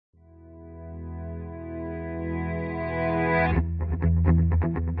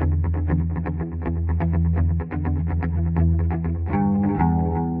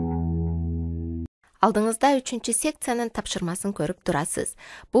Алдыңызда 3-чү секциянын тапшырмасын көрүп турасыз.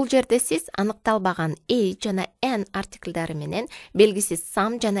 Бул жерде сиз аныкталбаган a жана n артиклдары менен белгисиз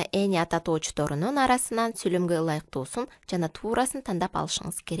some жана any ататуучторунун арасынан сүйлөмгө ылайыктуусун жана туурасын тандап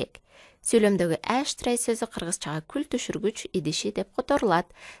алышыңыз керек. Сүйлөмдөгү ashtray сөзү кыргызчага күл түшүргүч идиши деп которулат.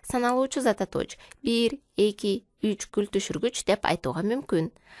 Саналуучу зататууч 1, 2, 3 күл түшүргүч деп айтууга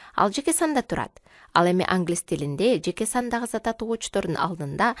мүмкүн. Ал жеке санда турат. Ал эми англис тилинде жеке сандагы зататуучтордун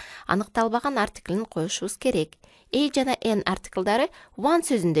алдында аныкталбаган артиклин коюшубуз керек. A жана n артиклдары one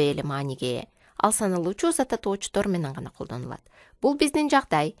сөзүндө эле мааниге ээ. Ал саналуучу зататуучтор менен гана колдонулат. Бул биздин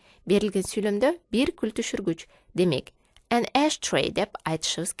жагдай. Берилген сүйлөмдө бир күл түшүргүч. Демек, an ashtray деп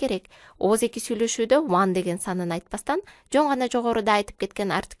айтышыбыз керек. Ооз-эки сүйлөшүүдө one деген санын айтпастан, жөн гана жогоруда айтып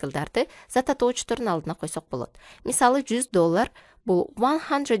кеткен артиклдарды зататуучтордун алдына койсок болот. Мисалы $100 бул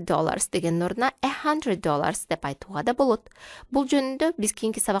 $100 дегендин ордуна $100 деп айтууга да болот. Бул жөнүндө биз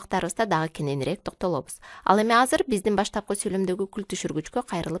кийинки сабактарыбызда дагы кененирээк токтолобуз. Ал эми азыр биздин баштапкы сүйлөмдөгү күл түшүргүчкө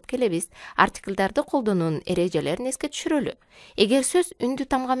кайрылып келебиз. Артиклдарды колдонуунун эрежелерин эске түшүрөлү. Эгер сөз үндү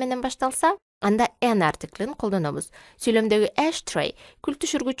тамга менен башталса, анда n артиклин колдонобуз. Сүйлөмдөгү ashtray күл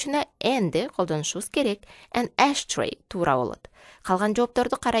түшүргүчүнө nди колдонушубуз керек. An ashtray туура болот. Калган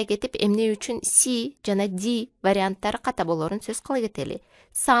жоопторду карай кетип, эмне үчүн C жана D варианттары ката болорун сөз кыла кетели.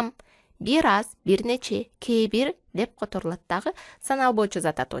 Some бир аз, бир нече, кээ бир деп которулат дагы саналбоочу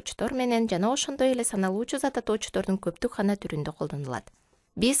зататуучтор менен жана ошондой эле саналуучу зататуучтордун көптүк гана түрүндө колдонулат.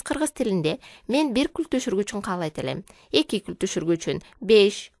 Биз кыргыз тилинде мен бир күл түшүргүчүн каалайт элем, 2 күл түшүргүчүн,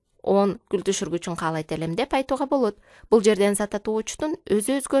 5, 10 күл түшүргүчүн каалайт элем деп айтууга болот. Бул жерден зататуучтун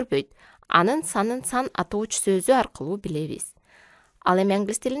өзү өзгөрбөйт. Анын санын сан атууч сөзү аркылуу билебиз. Ал эми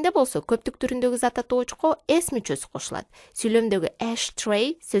англис тилинде болсо көптүк түрүндөгү зататуучко s мүчөсү кошулат. Сүйлөмдөгү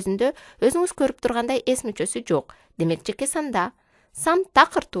ashtray сөзүндө өзүңүз көрүп тургандай s мүчөсү жок. Демек жеке санда some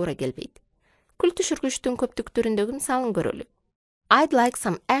такыр туура келбейт. Күл түшүргүчтүн көптүк түрүндөгү мисалын көрөлү. I'd like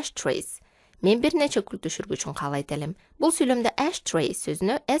some ashtrays. Мен бир нече күл түшүргүчүн каалайт элем. Бул сүйлөмдө ashtray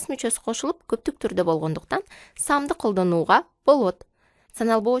сөзүнө s мүчөсү кошулуп көптүк түрдө болгондуктан some'ды колдонууга болот.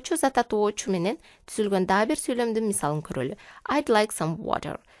 Саналбоочу зататуучу менен түзүлгөн дагы бир сүйлөмдүн мисалын көрөлү. I'd like some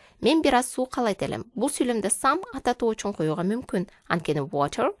water. Мен бир аз суу каалайт элем. Бул сүйлөмдө some ататуучун коюуга мүмкүн. Анткени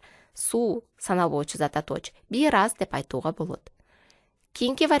water суу саналбоочу зататууч бир аз деп айтууга болот.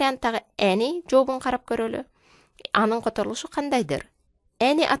 Кийинки варианттагы any жообун карап көрөлү. Анын которулушу кандайдыр?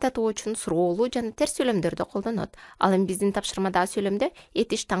 Any ататуучун суроолуу жана терс сүйлөмдөрдө колдонот. Ал эми биздин тапшырмадагы сүйлөмдө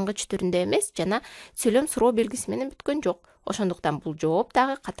этиш таңгыч түрүндө эмес жана сүйлөм суроо белгиси менен бүткөн жок. Ошондуктан бул жооп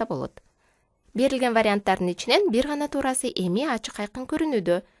дагы ката болот. Берилген варианттардын ичинен бир гана туурасы эми ачык айкын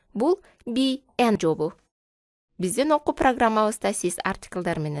көрүнүүдө. Бул B, N жообу. Биздин окуу программабызда сиз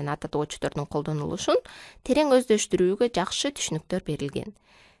артиклдар менен ататуучтордун колдонулушун терең өздөштүрүүгө жакшы түшүнүктөр берилген.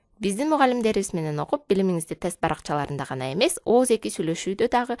 Биздин мугалимдерибиз менен окуп, билимиңизди тест баракчаларында гана эмес, ооз-эки сүйлөшүүдө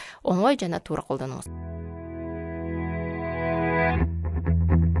дагы оңой жана туура колдонуңуз.